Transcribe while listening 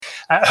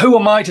Who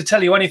am I to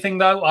tell you anything,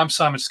 though? I'm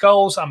Simon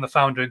Scholes. I'm the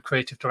founder and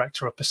creative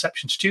director of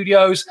Perception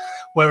Studios.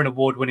 We're an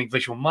award-winning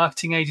visual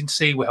marketing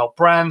agency. We help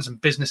brands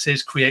and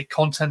businesses create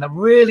content that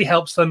really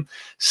helps them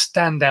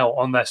stand out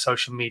on their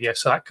social media.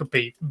 So that could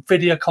be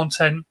video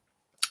content,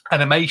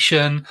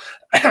 animation,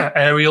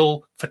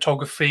 aerial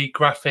photography,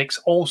 graphics,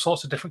 all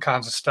sorts of different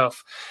kinds of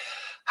stuff.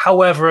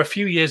 However, a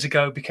few years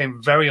ago, it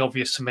became very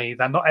obvious to me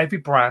that not every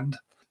brand,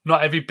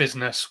 not every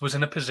business was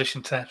in a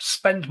position to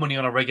spend money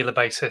on a regular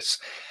basis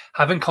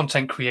having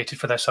content created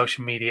for their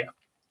social media.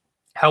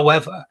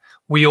 However,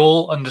 we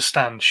all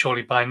understand,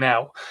 surely by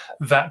now,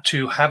 that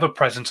to have a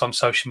presence on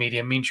social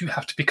media means you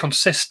have to be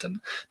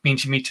consistent,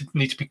 means you need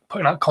to be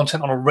putting out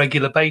content on a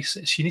regular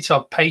basis. You need to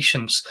have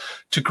patience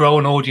to grow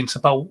an audience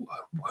about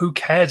who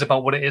cares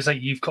about what it is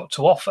that you've got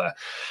to offer.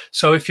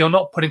 So if you're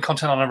not putting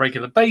content on a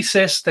regular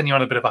basis, then you're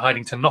on a bit of a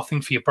hiding to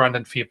nothing for your brand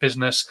and for your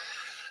business.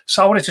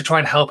 So I wanted to try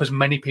and help as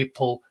many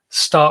people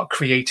start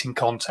creating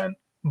content,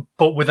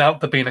 but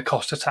without there being a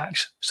cost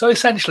attached. So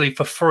essentially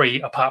for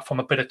free, apart from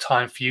a bit of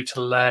time for you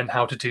to learn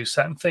how to do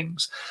certain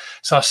things.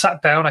 So I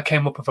sat down, I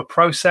came up with a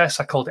process.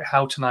 I called it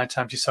How to 9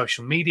 Times Your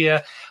Social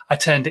Media. I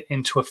turned it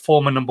into a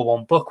former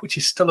 #1 book, which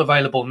is still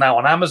available now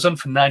on Amazon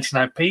for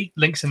 99p.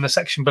 Links in the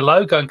section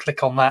below. Go and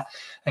click on that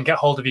and get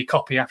hold of your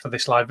copy after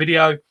this live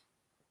video.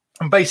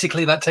 And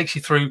basically that takes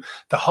you through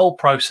the whole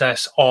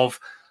process of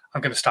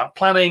I'm going to start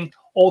planning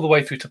all the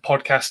way through to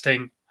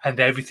podcasting and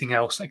everything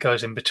else that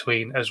goes in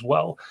between as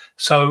well.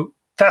 So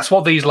that's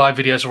what these live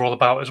videos are all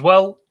about as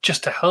well,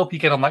 just to help you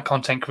get on that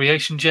content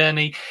creation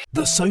journey.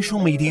 The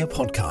Social Media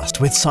Podcast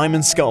with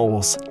Simon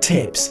Scholes.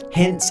 Tips,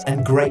 hints,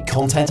 and great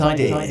content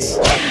ideas.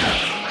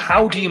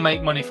 How do you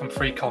make money from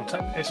free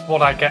content? It's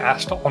what I get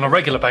asked on a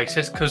regular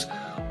basis because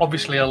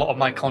obviously a lot of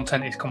my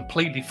content is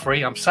completely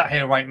free. I'm sat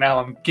here right now,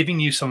 I'm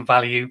giving you some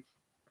value.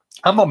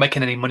 I'm not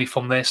making any money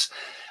from this.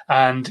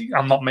 And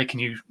I'm not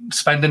making you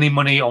spend any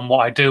money on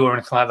what I do or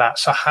anything like that.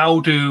 So how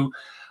do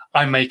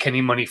I make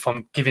any money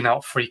from giving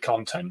out free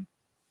content?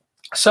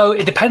 So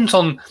it depends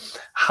on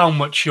how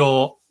much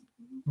you're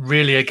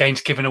really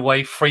against giving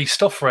away free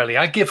stuff, really.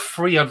 I give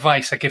free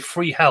advice, I give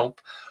free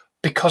help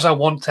because I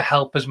want to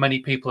help as many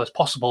people as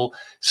possible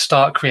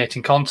start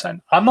creating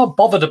content. I'm not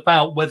bothered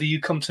about whether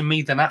you come to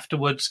me then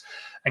afterwards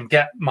and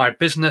get my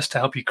business to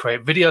help you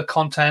create video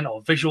content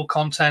or visual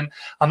content.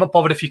 I'm not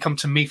bothered if you come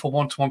to me for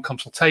one-to-one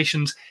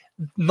consultations.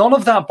 None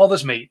of that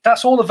bothers me.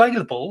 That's all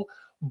available.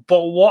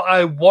 But what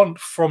I want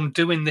from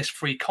doing this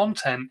free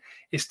content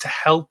is to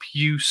help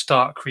you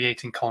start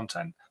creating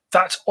content.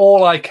 That's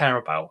all I care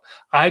about.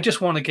 I just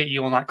want to get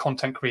you on that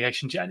content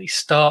creation journey.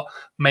 Start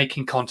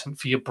making content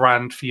for your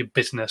brand, for your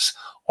business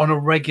on a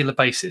regular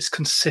basis,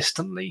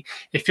 consistently.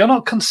 If you're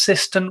not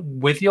consistent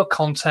with your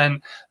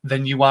content,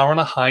 then you are on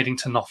a hiding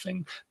to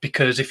nothing.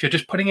 Because if you're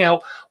just putting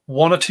out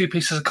 1 or 2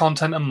 pieces of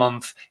content a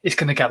month, it's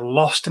going to get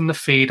lost in the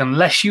feed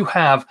unless you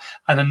have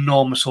an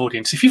enormous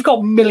audience. If you've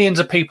got millions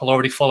of people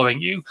already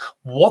following you,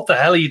 what the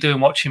hell are you doing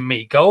watching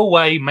me? Go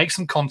away, make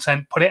some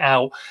content, put it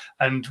out,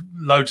 and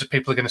loads of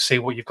people are going to see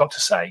what you've got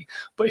to say.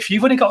 But if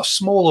you've only got a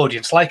small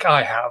audience like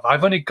I have,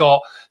 I've only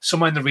got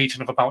somewhere in the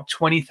region of about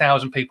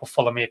 20,000 people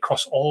follow me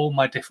across all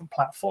my different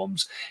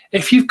platforms.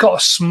 If you've got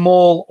a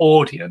small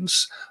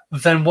audience,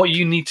 then what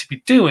you need to be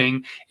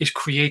doing is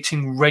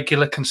creating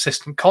regular,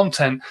 consistent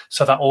content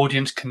so that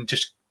audience can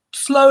just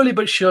slowly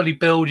but surely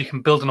build. You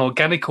can build an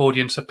organic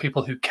audience of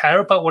people who care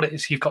about what it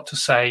is you've got to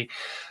say,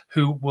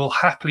 who will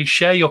happily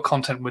share your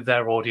content with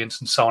their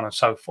audience, and so on and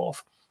so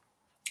forth.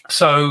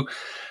 So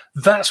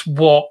that's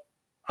what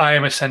I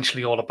am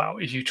essentially all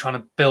about, is you trying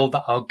to build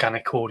that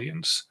organic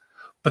audience.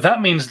 But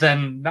that means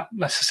then not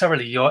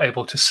necessarily you're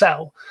able to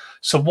sell.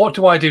 So what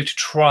do I do to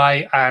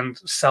try and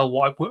sell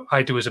what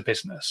I do as a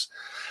business?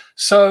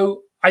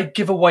 So I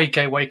give away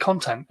gateway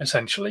content,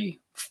 essentially,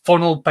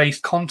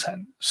 funnel-based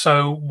content.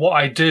 So what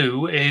I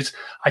do is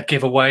I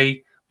give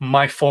away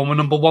my former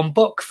 #1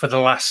 book for the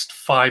last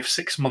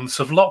 5-6 months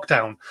of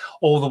lockdown,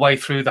 all the way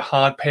through the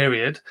hard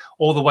period,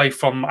 all the way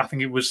from, I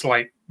think it was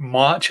like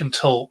March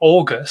until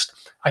August.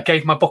 I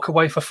gave my book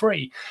away for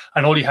free.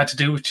 And all you had to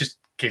do was just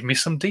give me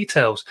some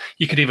details.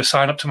 You could either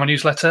sign up to my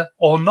newsletter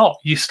or not.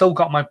 You still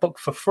got my book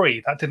for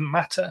free. That didn't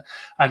matter.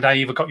 And I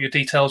either got your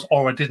details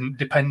or I didn't,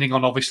 depending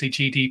on obviously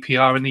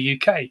GDPR in the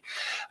UK.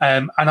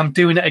 And I'm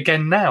doing it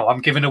again now.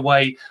 I'm giving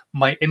away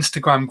my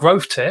Instagram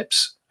growth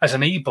tips as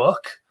an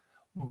ebook,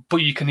 but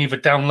you can either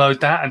download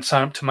that and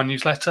sign up to my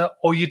newsletter,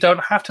 or you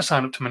don't have to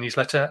sign up to my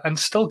newsletter and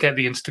still get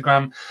the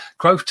Instagram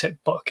growth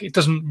tip book. It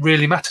doesn't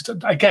really matter.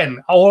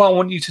 Again, all I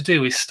want you to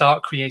do is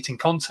start creating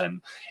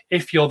content.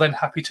 If you're then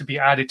happy to be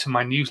added to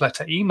my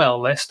newsletter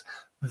email list,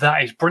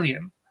 that is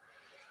brilliant.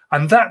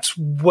 And that's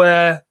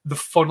where the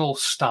funnel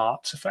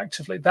starts,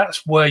 effectively.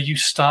 That's where you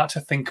start to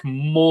think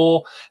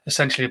more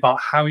essentially about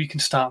how you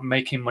can start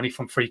making money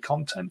from free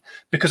content.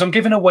 Because I'm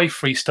giving away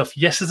free stuff.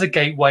 Yes, there's a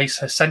gateway.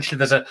 So essentially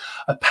there's a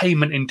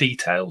payment in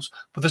details,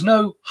 but there's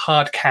no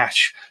hard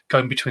cash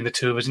going between the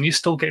two of us. And you're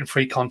still getting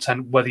free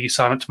content whether you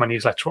sign up to my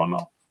newsletter or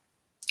not.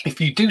 If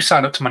you do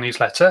sign up to my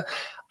newsletter,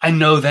 I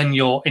know then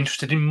you're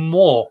interested in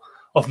more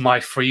of my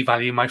free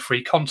value, my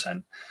free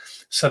content.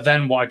 So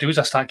then what I do is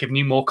I start giving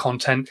you more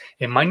content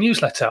in my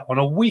newsletter on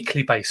a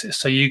weekly basis.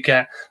 So you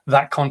get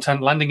that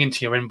content landing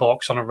into your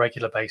inbox on a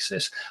regular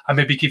basis. I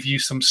maybe give you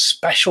some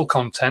special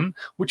content,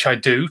 which I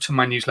do to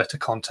my newsletter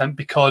content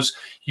because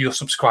you're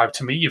subscribed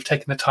to me. You've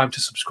taken the time to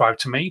subscribe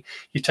to me.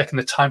 You've taken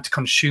the time to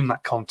consume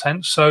that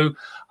content. So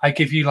I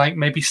give you like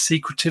maybe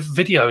secretive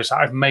videos that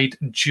I've made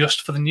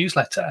just for the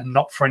newsletter and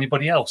not for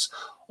anybody else.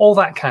 All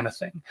that kind of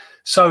thing.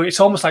 So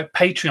it's almost like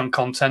Patreon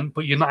content,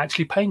 but you're not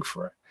actually paying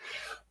for it.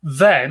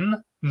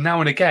 Then now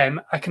and again,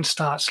 I can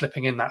start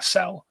slipping in that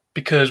sell,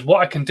 because what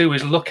I can do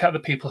is look at the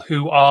people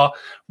who are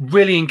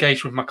really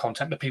engaged with my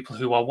content, the people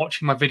who are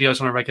watching my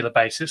videos on a regular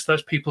basis,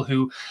 those people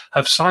who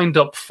have signed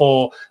up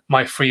for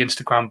my free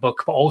Instagram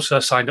book, but also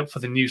signed up for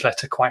the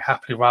newsletter quite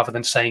happily rather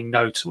than saying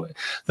no to it.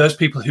 Those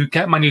people who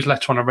get my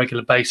newsletter on a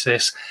regular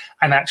basis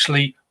and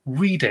actually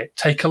read it,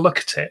 take a look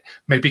at it,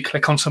 maybe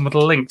click on some of the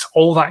links,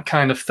 all that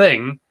kind of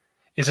thing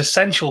is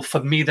essential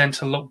for me then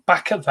to look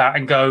back at that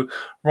and go,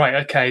 right,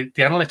 okay,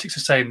 the analytics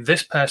are saying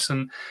this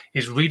person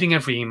is reading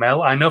every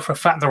email. I know for a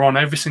fact they're on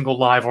every single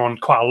live or on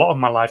quite a lot of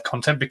my live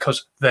content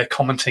because they're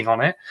commenting on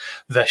it,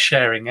 they're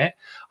sharing it.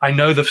 I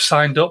know they've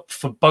signed up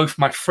for both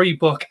my free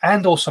book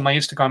and also my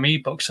Instagram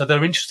ebook. So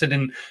they're interested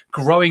in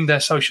growing their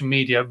social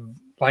media,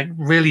 like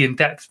really in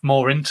depth,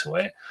 more into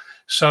it.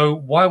 So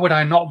why would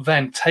I not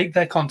then take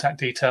their contact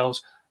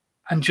details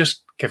and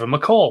just give them a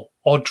call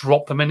or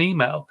drop them an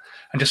email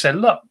and just say,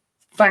 look,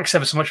 thanks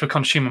ever so much for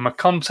consuming my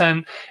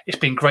content. It's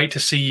been great to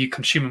see you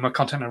consuming my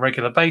content on a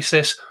regular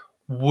basis.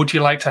 Would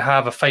you like to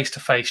have a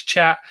face-to-face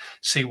chat,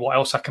 see what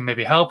else I can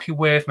maybe help you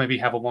with, maybe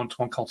have a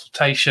one-to-one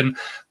consultation,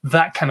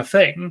 that kind of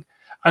thing.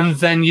 And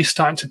then you're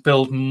starting to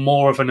build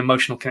more of an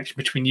emotional connection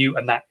between you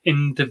and that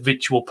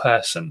individual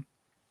person.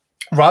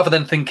 Rather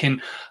than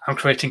thinking I'm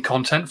creating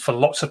content for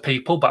lots of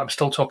people, but I'm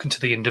still talking to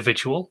the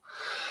individual,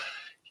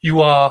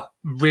 you are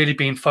really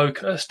being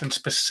focused and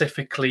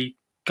specifically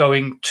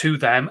going to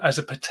them as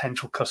a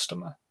potential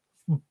customer.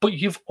 But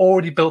you've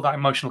already built that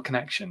emotional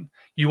connection.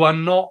 You are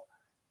not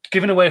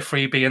giving away a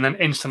freebie and then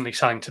instantly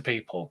selling to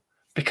people,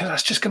 because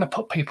that's just going to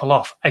put people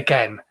off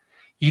again.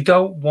 You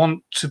don't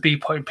want to be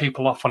putting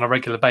people off on a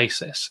regular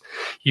basis.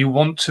 You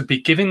want to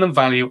be giving them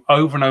value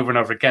over and over and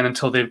over again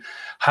until they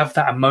have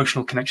that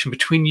emotional connection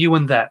between you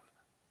and them.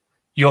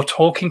 You're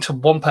talking to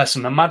one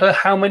person, no matter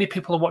how many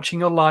people are watching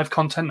your live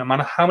content, no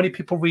matter how many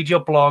people read your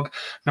blog,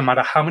 no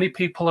matter how many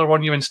people are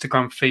on your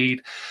Instagram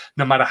feed,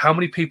 no matter how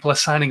many people are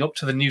signing up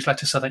to the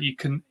newsletter so that you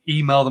can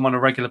email them on a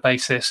regular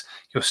basis,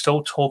 you're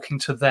still talking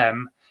to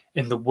them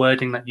in the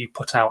wording that you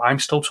put out. I'm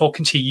still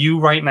talking to you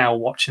right now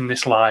watching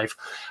this live,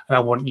 and I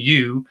want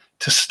you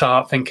to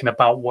start thinking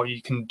about what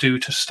you can do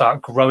to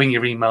start growing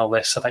your email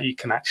list so that you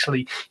can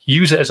actually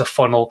use it as a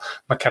funnel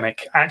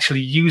mechanic,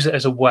 actually use it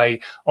as a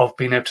way of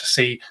being able to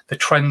see the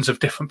trends of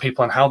different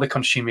people and how they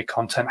consume your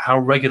content, how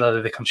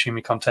regularly they consume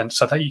your content,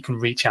 so that you can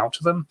reach out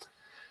to them.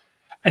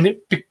 And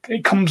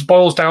it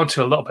boils down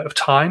to a little bit of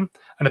time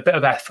and a bit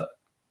of effort.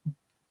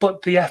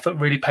 But the effort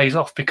really pays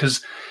off,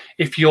 because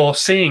if you're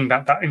seeing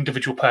that that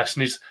individual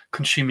person is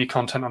consuming your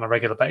content on a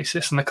regular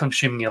basis and they're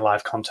consuming your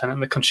live content,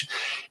 and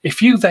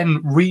if you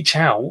then reach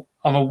out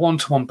on a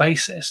one-to-one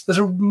basis, there's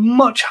a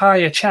much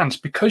higher chance,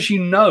 because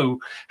you know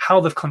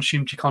how they've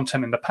consumed your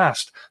content in the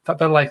past, that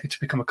they're likely to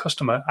become a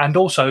customer. And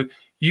also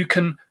you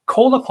can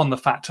call upon the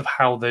fact of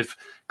how they've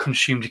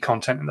consumed your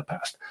content in the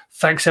past.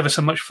 Thanks ever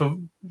so much for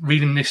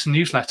reading this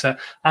newsletter.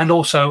 And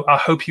also, I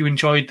hope you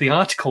enjoyed the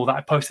article that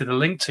I posted a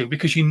link to,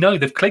 because you know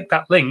they've clicked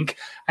that link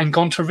and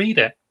gone to read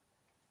it.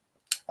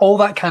 All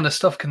that kind of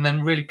stuff can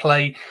then really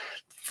play,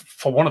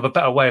 for want of a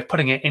better way of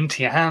putting it,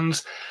 into your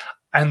hands,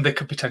 and they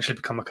could potentially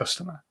become a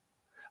customer.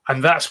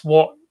 And that's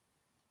what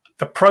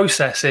the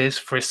process is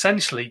for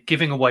essentially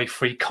giving away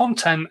free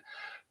content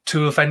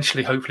to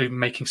eventually, hopefully,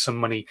 making some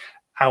money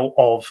out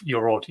of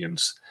your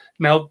audience.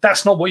 Now,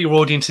 that's not what your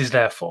audience is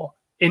there for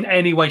in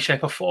any way,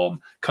 shape, or form.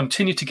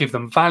 Continue to give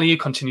them value,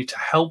 continue to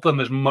help them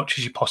as much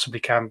as you possibly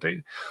can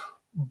do.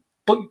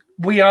 But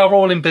we are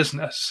all in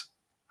business.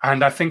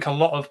 And I think a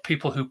lot of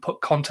people who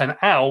put content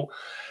out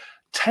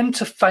tend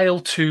to fail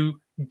to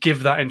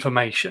give that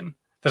information.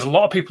 There's a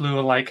lot of people who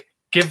are like,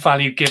 give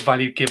value, give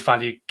value, give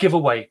value, give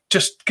away,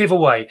 just give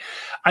away.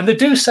 And they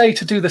do say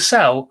to do the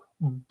sell,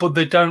 but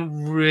they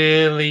don't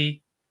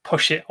really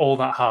push it all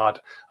that hard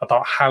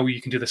about how you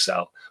can do the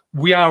sell.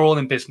 We are all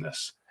in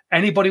business.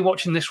 Anybody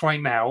watching this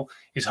right now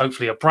is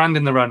hopefully a brand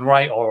in their own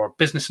right or a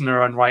business in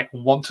their own right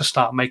and want to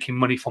start making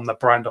money from their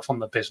brand or from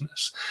their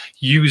business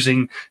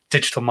using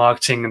digital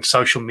marketing and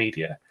social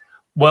media.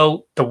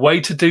 Well, the way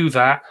to do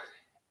that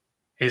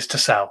is to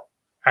sell.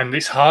 And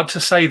it's hard to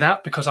say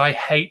that because I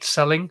hate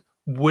selling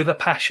with a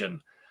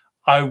passion.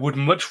 I would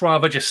much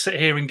rather just sit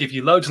here and give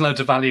you loads and loads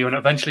of value and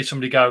eventually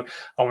somebody go,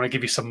 I want to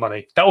give you some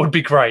money. That would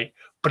be great,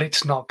 but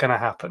it's not going to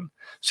happen.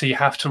 So you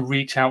have to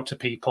reach out to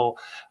people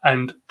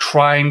and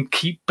try and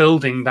keep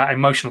building that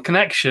emotional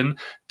connection,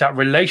 that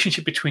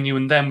relationship between you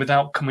and them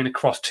without coming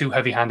across too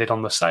heavy-handed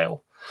on the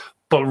sale.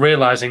 but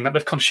realizing that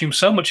they've consumed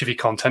so much of your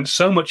content,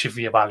 so much of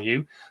your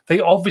value, they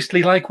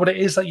obviously like what it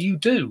is that you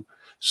do.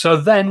 So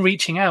then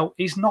reaching out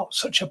is not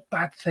such a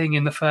bad thing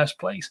in the first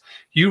place.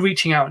 You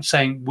reaching out and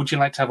saying, would you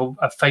like to have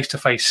a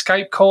face-to-face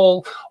Skype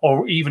call?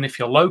 Or even if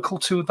you're local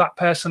to that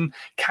person,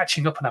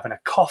 catching up and having a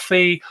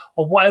coffee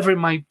or whatever it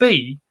might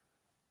be,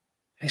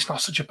 it's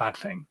not such a bad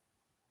thing.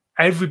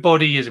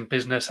 Everybody is in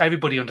business.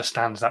 Everybody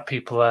understands that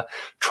people are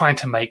trying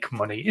to make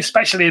money,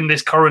 especially in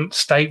this current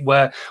state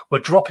where we're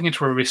dropping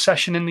into a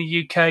recession in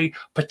the UK,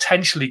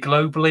 potentially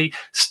globally.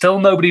 Still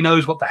nobody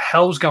knows what the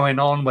hell's going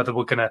on, whether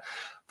we're going to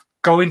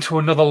go into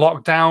another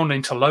lockdown,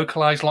 into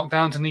localized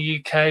lockdowns in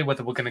the UK,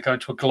 whether we're going to go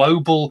into a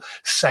global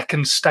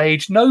second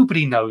stage.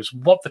 Nobody knows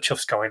what the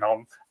chuff's going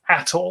on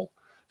at all.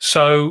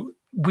 So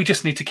we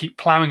just need to keep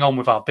plowing on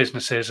with our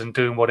businesses and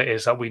doing what it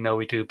is that we know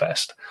we do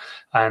best.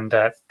 And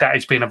that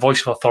is being a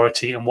voice of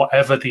authority in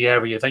whatever the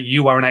area that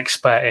you are an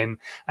expert in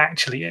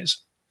actually is.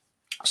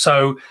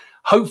 So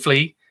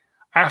hopefully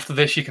after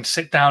this, you can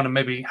sit down and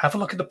maybe have a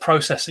look at the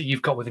process that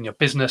you've got within your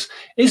business.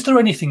 Is there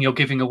anything you're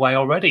giving away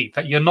already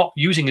that you're not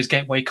using as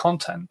gateway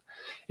content?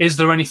 Is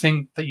there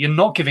anything that you're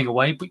not giving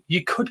away, but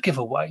you could give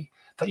away,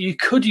 that you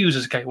could use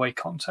as gateway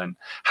content?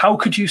 How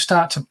could you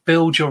start to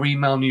build your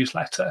email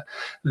newsletter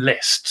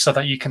list so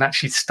that you can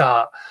actually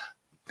start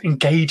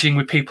engaging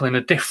with people in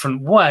a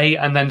different way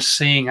and then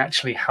seeing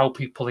actually how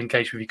people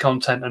engage with your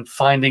content and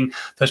finding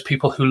those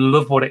people who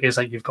love what it is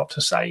that you've got to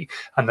say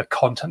and the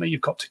content that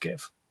you've got to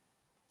give?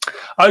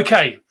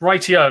 Okay,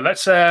 rightio.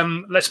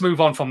 Let's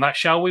move on from that,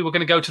 shall we? We're going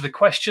to go to the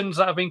questions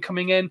that have been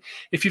coming in.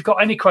 If you've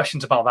got any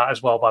questions about that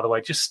as well, by the way,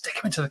 just stick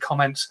them into the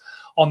comments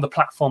on the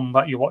platform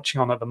that you're watching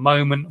on at the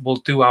moment. We'll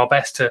do our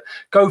best to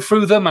go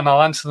through them, and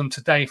I'll answer them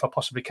today if I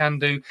possibly can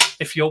do.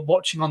 If you're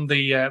watching on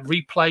the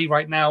replay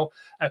right now,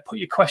 put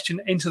your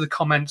question into the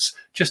comments.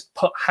 Just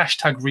put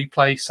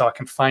 #replay so I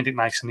can find it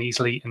nice and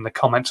easily in the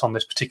comments on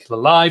this particular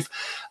live.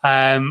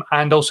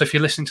 And also, if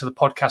you're listening to the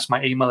podcast,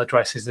 my email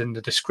address is in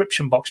the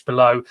description box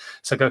below.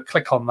 So go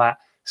click on that,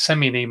 send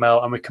me an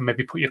email, and we can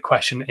maybe put your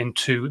question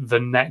into the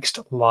next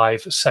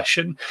live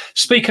session.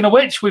 Speaking of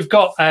which, we've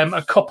got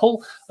a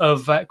couple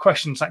of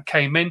questions that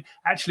came in.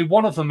 Actually,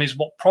 one of them is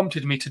what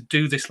prompted me to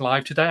do this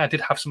live today. I did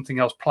have something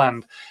else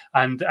planned,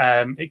 and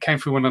it came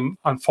through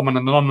from an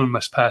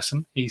anonymous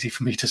person, easy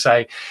for me to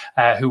say,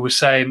 who was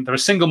saying they're a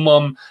single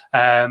mum,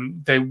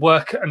 they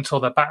work until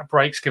their back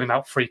breaks, giving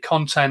out free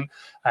content,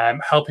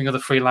 helping other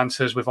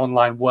freelancers with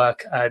online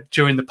work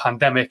during the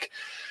pandemic.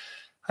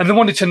 And they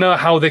wanted to know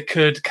how they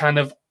could kind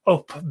of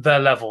up their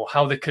level,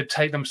 how they could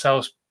take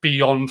themselves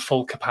beyond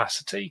full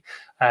capacity.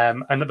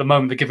 And at the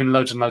moment, they're giving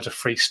loads and loads of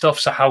free stuff.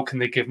 So how can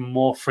they give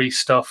more free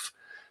stuff,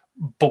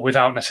 but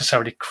without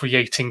necessarily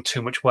creating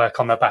too much work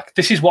on their back?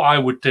 This is what I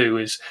would do,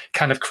 is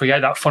kind of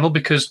create that funnel,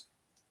 because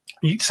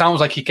it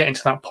sounds like you're getting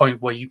to that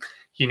point where you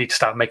need to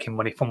start making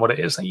money from what it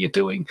is that you're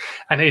doing.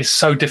 And it is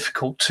so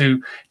difficult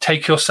to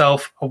take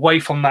yourself away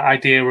from that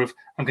idea of,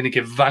 I'm going to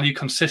give value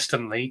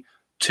consistently,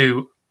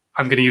 to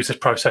I'm going to use this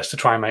process to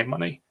try and make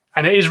money.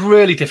 And it is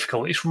really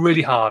difficult. It's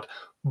really hard.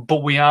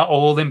 But we are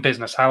all in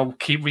business. I'll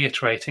keep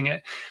reiterating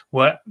it.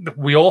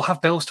 We all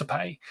have bills to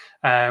pay.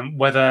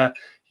 Whether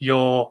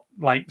you're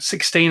like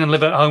 16 and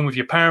live at home with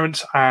your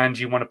parents and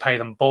you want to pay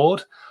them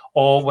board,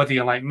 or whether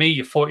you're like me,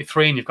 you're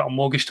 43 and you've got a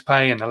mortgage to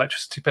pay and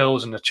electricity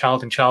bills and a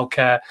child in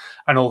childcare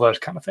and all those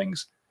kind of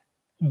things.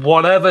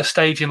 Whatever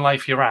stage in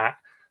life you're at,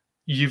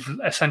 you've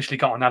essentially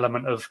got an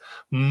element of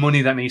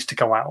money that needs to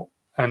go out.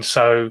 And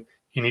so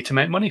you need to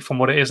make money from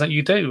what it is that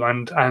you do.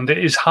 And it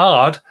is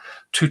hard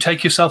to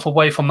take yourself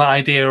away from that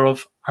idea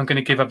of, I'm going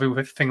to give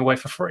everything away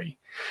for free.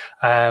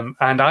 And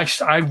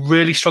I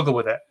really struggle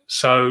with it.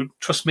 So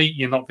trust me,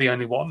 you're not the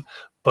only one.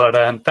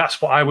 But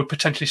that's what I would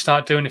potentially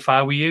start doing if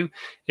I were you,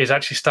 is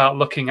actually start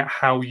looking at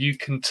how you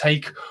can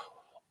take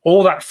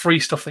all that free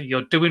stuff that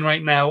you're doing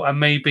right now and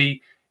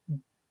maybe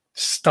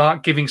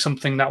start giving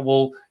something that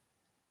will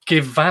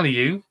give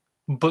value,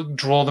 but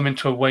draw them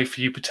into a way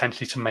for you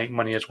potentially to make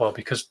money as well,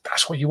 because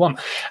that's what you want.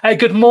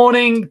 Good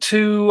morning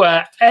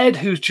to Ed,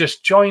 who's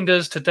just joined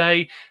us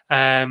today.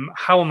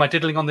 How am I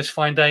diddling on this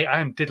fine day? I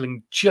am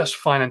diddling just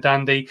fine and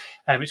dandy.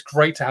 It's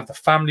great to have the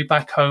family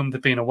back home.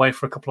 They've been away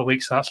for a couple of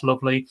weeks, so that's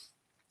lovely.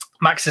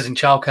 Max is in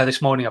childcare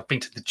this morning. I've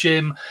been to the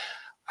gym.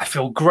 I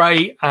feel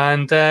great.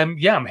 And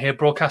I'm here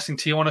broadcasting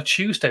to you on a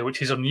Tuesday,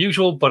 which is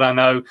unusual, but I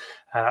know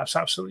that's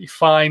absolutely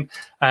fine.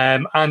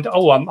 I'm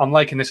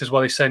liking this as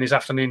well. He's saying his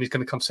afternoon is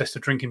going to consist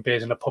of drinking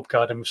beers in a pub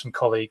garden with some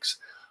colleagues.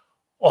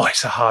 Oh,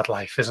 it's a hard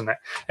life, isn't it?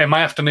 And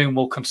my afternoon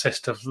will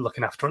consist of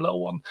looking after a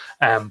little one.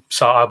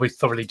 So I'll be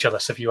thoroughly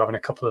jealous of you having a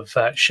couple of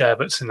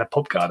sherbets in the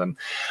pub garden.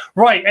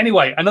 Right,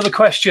 anyway, another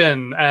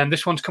question. And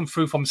this one's come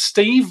through from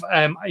Steve.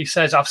 He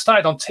says, I've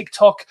started on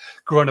TikTok,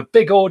 grown a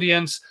big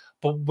audience,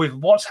 but with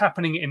what's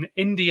happening in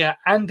India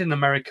and in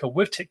America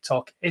with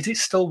TikTok, is it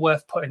still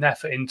worth putting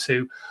effort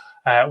into?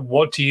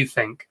 What do you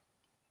think?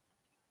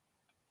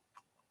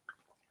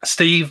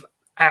 Steve,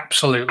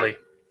 absolutely.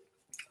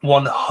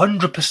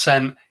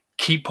 100%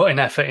 keep putting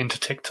effort into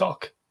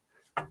TikTok.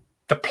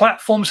 The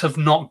platforms have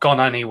not gone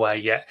anywhere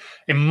yet.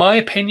 In my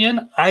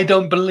opinion, I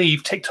don't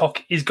believe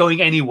TikTok is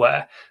going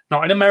anywhere.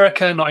 Not in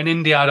America, not in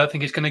India. I don't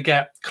think it's going to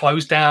get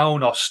closed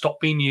down or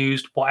stop being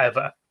used,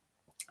 whatever.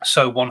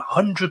 So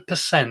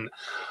 100%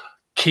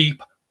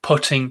 keep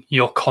putting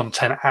your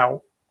content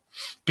out.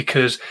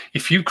 Because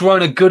if you've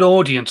grown a good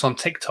audience on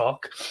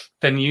TikTok,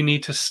 then you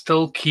need to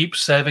still keep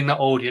serving that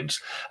audience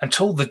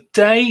until the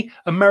day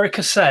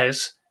America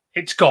says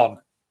it's gone,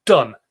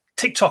 done.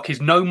 TikTok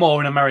is no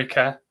more in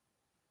America.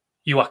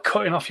 You are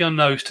cutting off your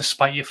nose to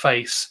spite your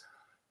face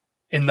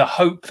in the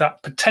hope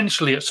that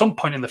potentially at some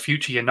point in the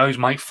future your nose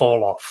might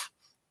fall off.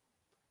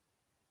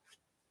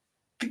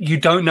 You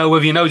don't know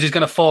whether your nose is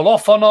going to fall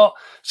off or not,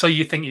 so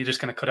you think you're just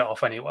going to cut it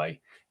off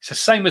anyway. It's the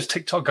same as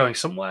TikTok going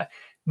somewhere.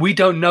 We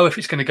don't know if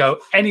it's going to go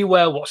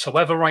anywhere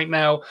whatsoever right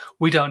now.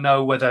 We don't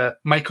know whether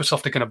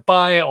Microsoft are going to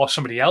buy it or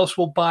somebody else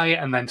will buy it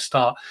and then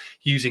start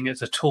using it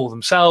as a tool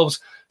themselves.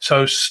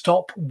 So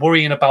stop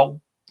worrying about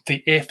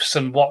the ifs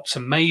and whats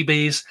and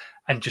maybes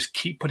and just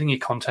keep putting your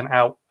content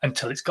out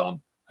until it's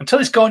gone. Until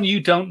it's gone, you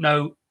don't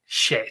know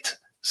shit.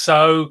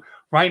 So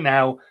right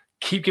now,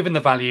 keep giving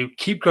the value,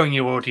 keep growing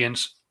your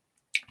audience,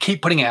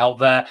 keep putting it out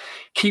there,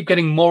 keep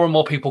getting more and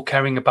more people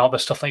caring about the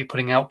stuff that you're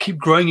putting out, keep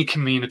growing your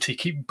community,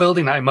 keep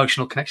building that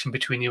emotional connection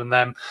between you and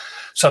them,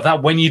 so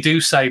that when you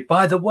do say,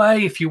 by the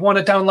way, if you want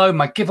to download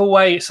my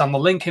giveaway, it's on the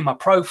link in my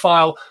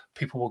profile,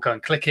 people will go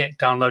and click it,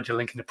 download your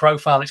link in the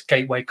profile, it's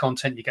gateway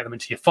content, you get them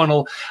into your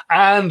funnel,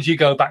 and you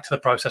go back to the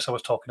process I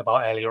was talking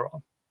about earlier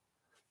on.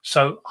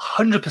 So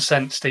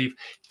 100%, Steve,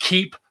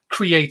 keep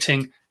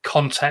creating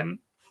content.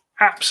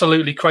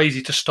 Absolutely crazy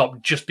to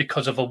stop just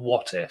because of a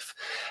what if.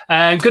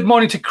 And good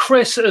morning to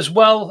Chris as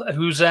well,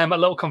 who's a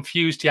little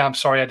confused. Yeah, I'm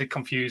sorry, I did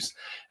confuse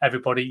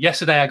everybody.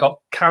 Yesterday, I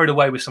got carried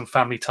away with some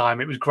family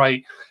time. It was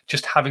great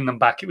just having them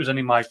back. It was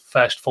only my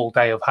first full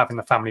day of having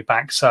the family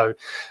back. So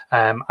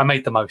I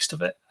made the most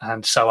of it.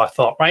 And so I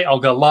thought, right, I'll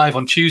go live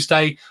on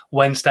Tuesday,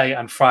 Wednesday,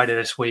 and Friday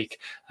this week.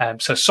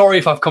 So sorry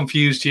if I've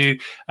confused you,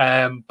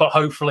 but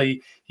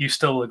hopefully you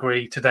still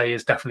agree today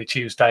is definitely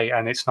Tuesday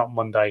and it's not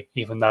Monday,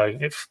 even though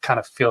it kind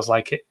of feels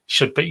like it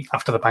should be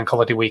after the bank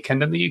holiday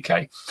weekend in the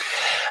UK.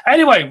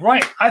 Anyway,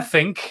 right, I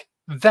think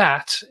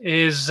that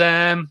is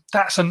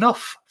that's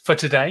enough for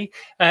today.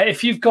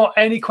 If you've got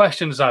any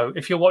questions, though,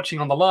 if you're watching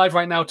on the live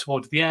right now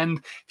towards the end,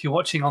 if you're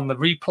watching on the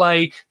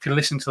replay, if you're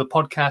listening to the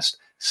podcast,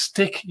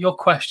 stick your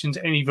questions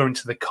either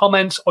into the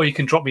comments or you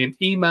can drop me an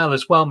email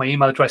as well. My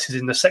email address is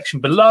in the section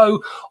below,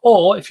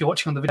 or if you're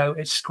watching on the video,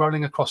 it's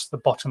scrolling across the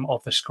bottom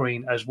of the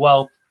screen as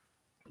well.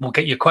 We'll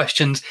get your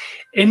questions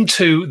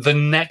into the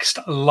next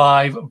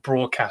live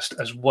broadcast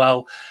as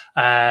well.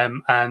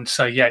 And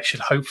so, yeah, it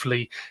should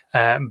hopefully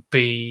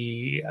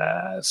be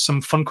some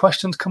fun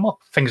questions come up.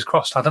 Fingers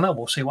crossed. I don't know.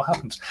 We'll see what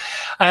happens.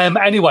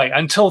 Anyway,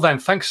 until then,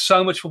 thanks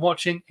so much for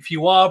watching. If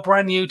you are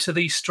brand new to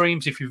these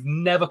streams, if you've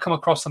never come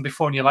across them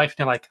before in your life, and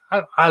you're like,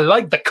 I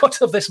like the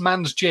cut of this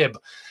man's jib,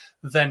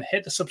 then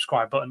hit the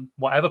subscribe button,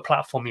 whatever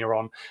platform you're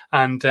on.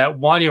 And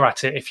while you're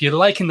at it, if you're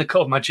liking the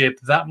cut of my jib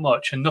that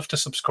much, enough to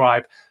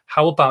subscribe,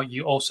 how about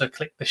you also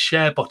click the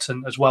share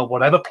button as well,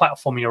 whatever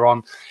platform you're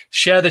on.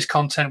 Share this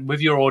content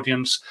with your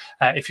audience.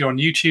 If you're on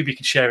YouTube, you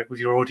can share it with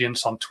your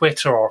audience on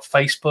Twitter or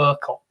Facebook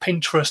or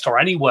Pinterest or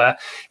anywhere.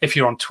 If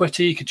you're on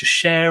Twitter, you could just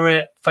share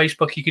it.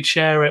 Facebook, you could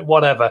share it,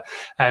 whatever.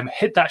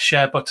 Hit that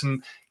share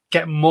button.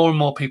 Get more and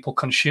more people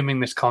consuming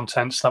this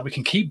content so that we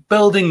can keep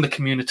building the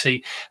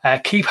community,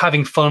 keep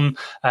having fun,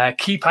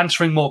 keep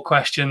answering more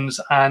questions,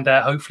 and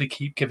hopefully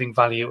keep giving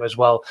value as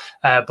well.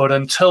 But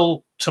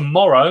until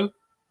tomorrow,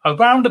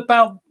 around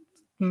about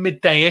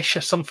midday-ish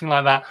or something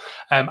like that,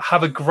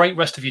 have a great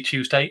rest of your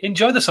Tuesday.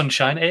 Enjoy the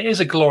sunshine. It is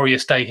a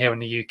glorious day here in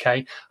the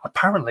UK.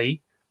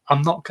 Apparently,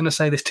 I'm not going to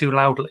say this too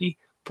loudly,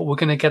 but we're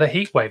going to get a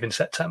heat wave in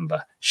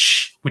September.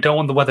 Shh. We don't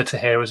want the weather to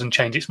hear us and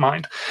change its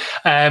mind.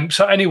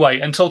 So anyway,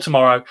 until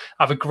tomorrow,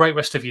 have a great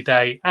rest of your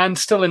day. And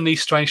still in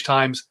these strange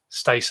times,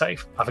 stay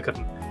safe. Have a good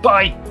one.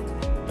 Bye.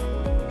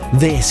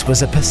 This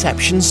was a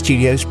Perception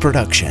Studios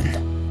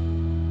production.